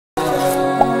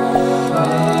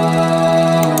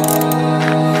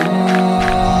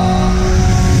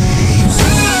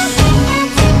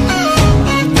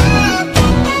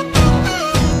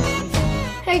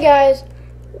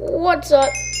What's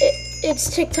up?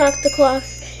 It's TikTok the Clock,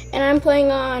 and I'm playing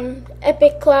on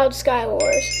Epic Cloud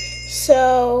Skywars.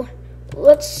 So,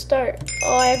 let's start.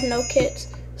 Oh, I have no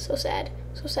kits. So sad.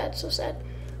 So sad, so sad.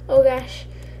 Oh gosh.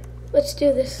 Let's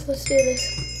do this. Let's do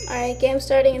this. Alright, game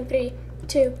starting in 3,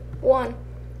 2, 1.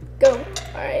 Go.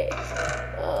 Alright.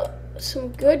 Some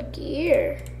good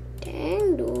gear.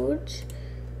 Dang, dudes.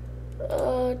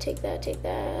 Take that, take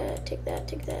that, take that,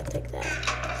 take that, take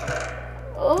that.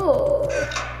 Oh,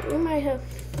 we might have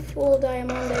full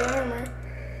diamond armor.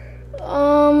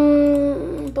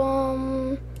 Bum,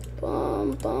 bum,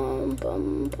 bum,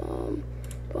 bum, bum,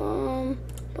 bum,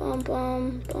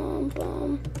 bum, bum,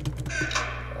 bum.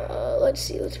 Let's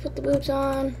see, let's put the boots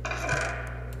on.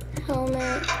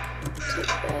 Helmet, take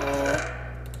that,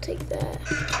 take that.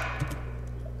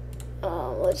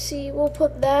 Let's see, we'll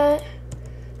put that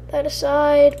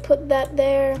aside, put that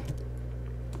there.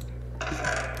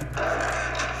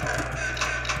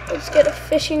 Let's get a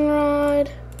fishing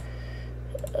rod,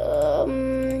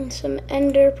 some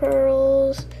ender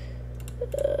pearls,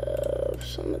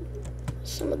 some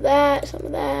of that, some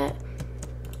of that,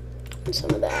 and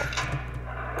some of that.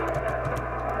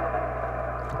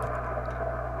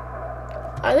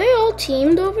 Are they all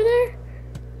teamed over there?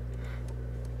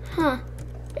 Huh.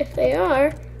 If they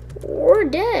are, we're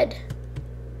dead.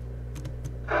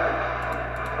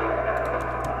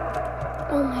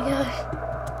 Oh my gosh.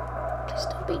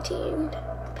 Just don't be teamed,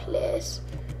 please.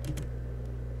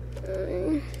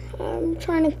 I'm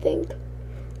trying to think.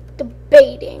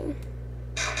 Debating.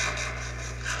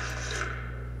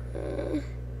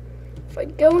 If I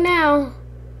go now.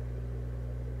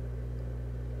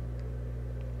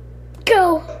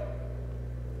 Go!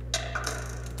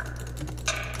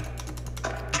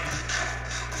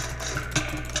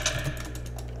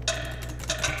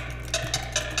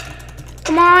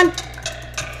 Come on!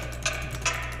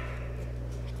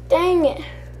 Dang it. It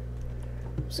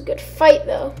was a good fight,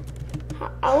 though.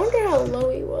 I wonder how low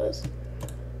he was.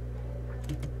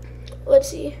 Let's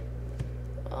see.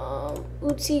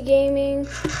 Uzi Gaming.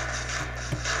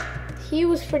 He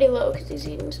was pretty low because he's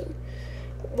eating some.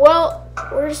 Well,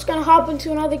 we're just going to hop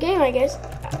into another game, I guess.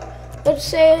 Let's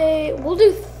say we'll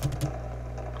do...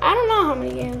 I don't know how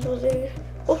many games we'll do.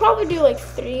 We'll probably do like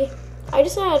 3. I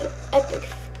just had epic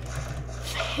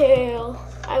fail.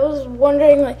 I was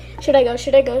wondering, like, should I go,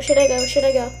 should I go, should I go, should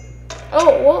I go?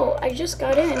 Oh, whoa, I just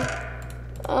got in.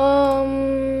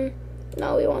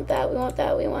 No, we want that, we want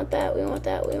that, we want that, we want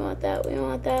that, we want that, we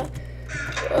want that.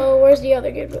 Oh, where's the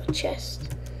other good chest?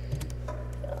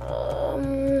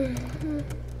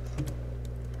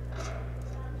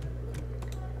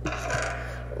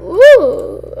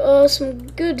 Ooh, some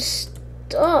good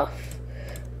stuff.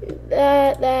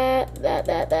 That.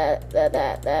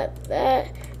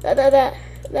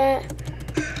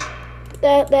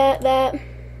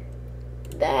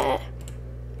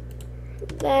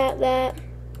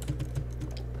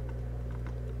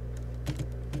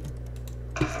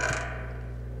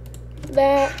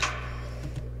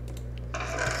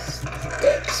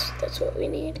 Sticks, that's what we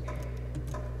need.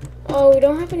 Oh, we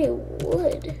don't have any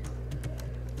wood.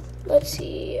 Let's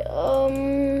see,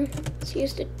 let's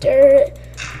use the dirt.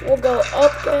 We'll go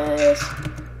up, guys.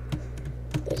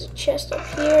 There's a chest up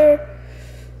here.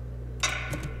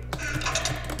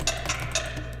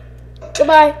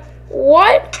 Goodbye.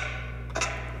 What?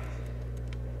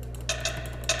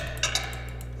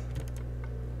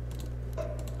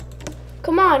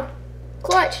 Come on.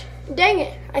 Clutch. Dang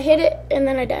it. I hit it and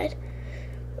then I died.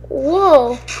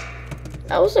 Whoa.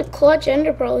 That was a clutch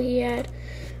ender pearl he had.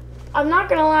 I'm not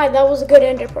gonna lie, that was a good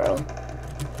ender pearl.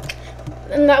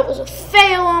 And that was a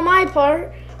fail on my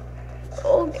part.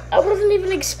 Oh, I wasn't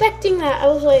even expecting that. I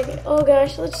was like, oh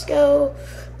gosh, let's go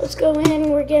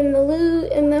in, we're getting the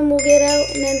loot, and then we'll get out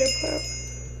an ender pearl.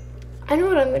 I know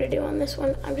what I'm gonna do on this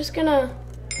one. I'm just gonna,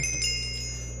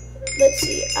 let's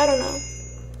see, I don't know.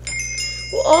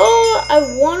 Oh,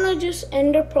 I wanna just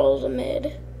ender pearls a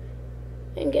mid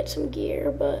and get some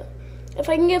gear, but if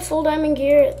I can get full diamond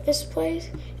gear at this place,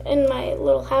 in my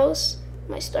little house,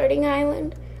 my starting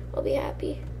island, I'll be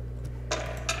happy.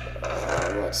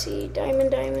 Let's see,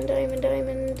 diamond, diamond, diamond,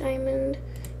 diamond, diamond,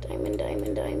 diamond,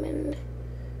 diamond, diamond,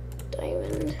 diamond,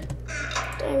 diamond,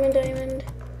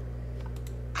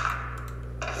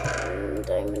 diamond,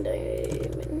 diamond,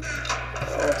 diamond.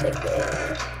 I'll take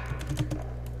that.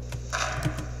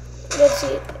 Let's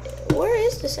see, where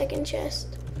is the second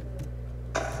chest?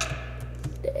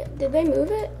 Did they move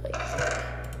it?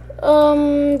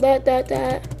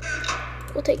 That.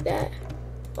 We'll take that.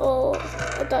 Oh,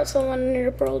 I thought someone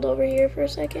interpearled over here for a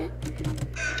second.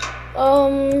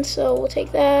 So we'll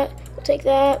take that. We'll take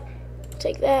that.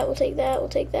 take that, we'll take that, we'll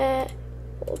take that,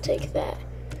 we'll take that.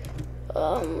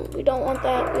 We don't want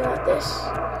that, we want this.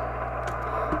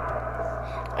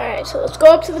 Alright, so let's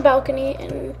go up to the balcony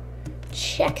and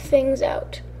check things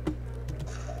out.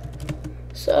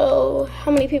 So,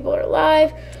 how many people are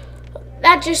alive?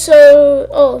 That just so,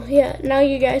 oh yeah, now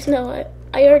you guys know.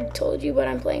 I already told you, but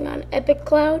I'm playing on Epic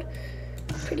Cloud.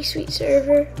 Pretty sweet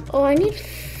server. Oh, I need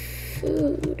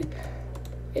food.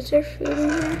 Is there food in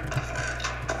here?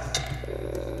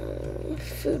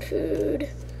 Food.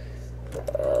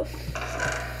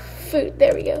 Food,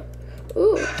 there we go.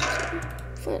 Ooh,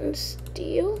 flint and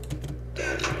steel.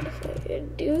 Don't mind if I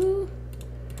do.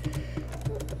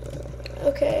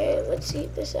 Okay, let's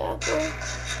eat this apple.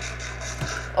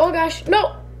 Oh gosh,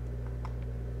 no!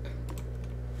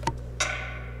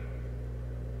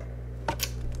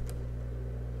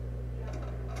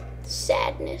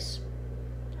 Sadness.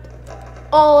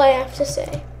 All I have to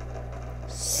say.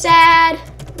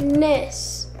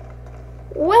 Sadness.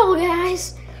 Well,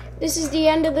 guys, this is the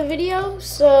end of the video,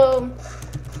 so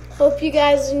hope you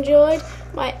guys enjoyed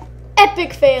my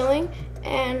epic failing,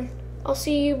 and I'll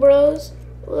see you bros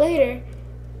later.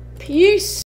 Peace.